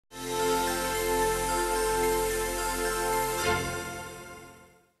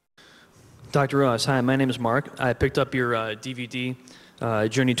Dr. Ross, hi, my name is Mark. I picked up your DVD,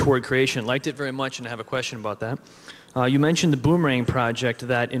 Journey Toward Creation. Liked it very much, and I have a question about that. You mentioned the Boomerang project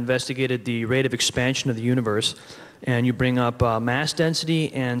that investigated the rate of expansion of the universe, and you bring up mass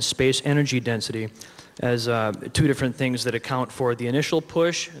density and space energy density as two different things that account for the initial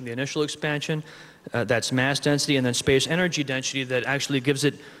push and the initial expansion. That's mass density, and then space energy density that actually gives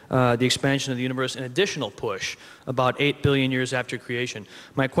it the expansion of the universe an additional push about 8 billion years after creation.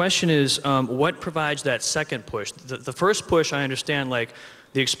 My question is, what provides that second push? The first push I understand, like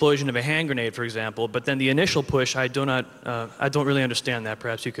the explosion of a hand grenade, for example, but then the initial push, I don't really understand that.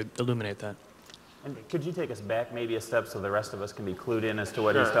 Perhaps you could illuminate that. And could you take us back maybe a step so the rest of us can be clued in as to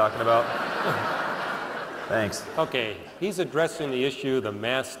what he's talking about? Thanks. Okay, he's addressing the issue of the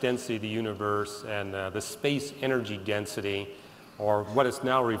mass density of the universe and the space energy density, or what is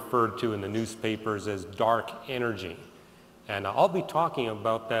now referred to in the newspapers as dark energy. And I'll be talking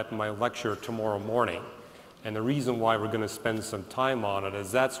about that in my lecture tomorrow morning. And the reason why we're going to spend some time on it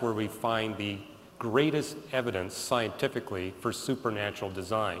is that's where we find the greatest evidence scientifically for supernatural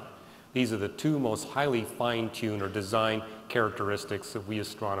design. These are the two most highly fine-tuned or design characteristics that we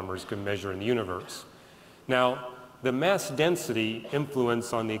astronomers can measure in the universe. Now, the mass density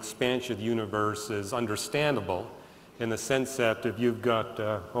influence on the expansion of the universe is understandable in the sense that if you've got,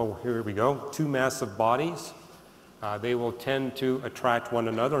 here we go, two massive bodies, they will tend to attract one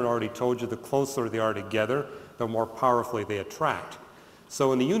another, and I already told you the closer they are together, the more powerfully they attract. So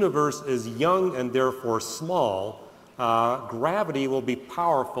when the universe is young and therefore small, gravity will be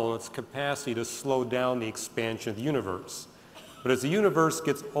powerful in its capacity to slow down the expansion of the universe. But as the universe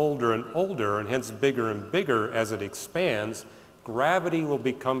gets older and older, and hence bigger and bigger as it expands, gravity will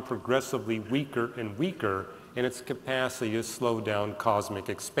become progressively weaker and weaker in its capacity to slow down cosmic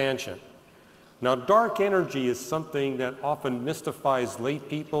expansion. Now, dark energy is something that often mystifies lay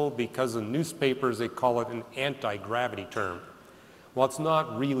people because in newspapers they call it an anti-gravity term. Well, it's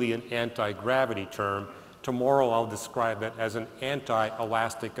not really an anti-gravity term. Tomorrow I'll describe it as an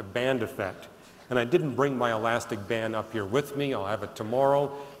anti-elastic band effect. And I didn't bring my elastic band up here with me. I'll have it tomorrow.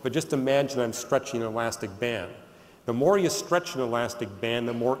 But just imagine I'm stretching an elastic band. The more you stretch an elastic band,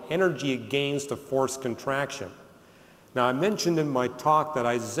 the more energy it gains to force contraction. Now, I mentioned in my talk that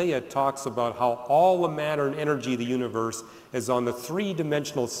Isaiah talks about how all the matter and energy of the universe is on the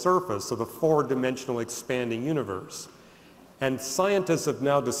three-dimensional surface of the four-dimensional expanding universe. And scientists have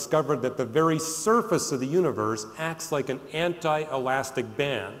now discovered that the very surface of the universe acts like an anti-elastic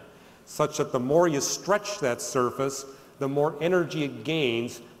band, such that the more you stretch that surface, the more energy it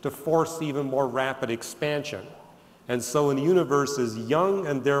gains to force even more rapid expansion. And so when the universe is young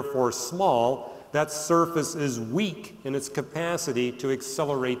and therefore small, that surface is weak in its capacity to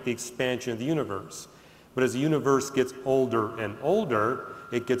accelerate the expansion of the universe. But as the universe gets older and older,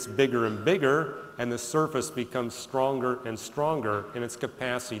 it gets bigger and bigger, and the surface becomes stronger and stronger in its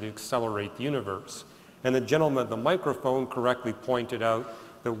capacity to accelerate the universe. And the gentleman at the microphone correctly pointed out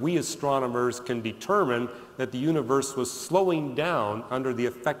that we astronomers can determine that the universe was slowing down under the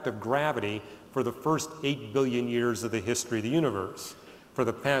effect of gravity for the first 8 billion years of the history of the universe. For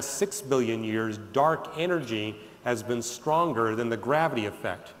the past 6 billion years, dark energy has been stronger than the gravity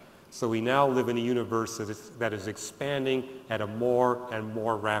effect. So we now live in a universe that is expanding at a more and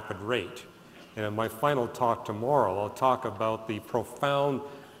more rapid rate. And in my final talk tomorrow, I'll talk about the profound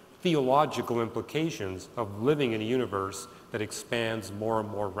theological implications of living in a universe that expands more and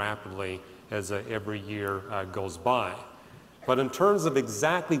more rapidly as every year goes by. But in terms of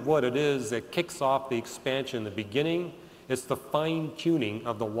exactly what it is that kicks off the expansion in the beginning, it's the fine-tuning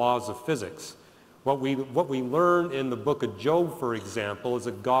of the laws of physics. What we learn in the book of Job, for example, is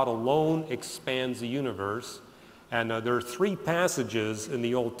that God alone expands the universe. And there are 3 passages in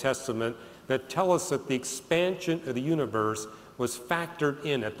the Old Testament that tell us that the expansion of the universe was factored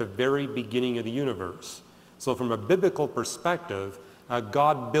in at the very beginning of the universe. So from a biblical perspective,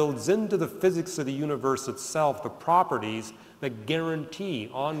 God builds into the physics of the universe itself the properties that guarantee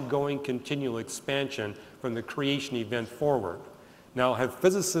ongoing continual expansion from the creation event forward. Now, have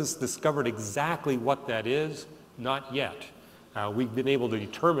physicists discovered exactly what that is? Not yet. We've been able to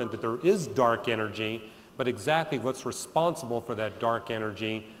determine that there is dark energy, but exactly what's responsible for that dark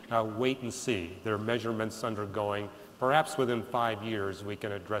energy, wait and see. There are measurements undergoing. Perhaps within 5 years we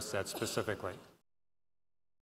can address that specifically.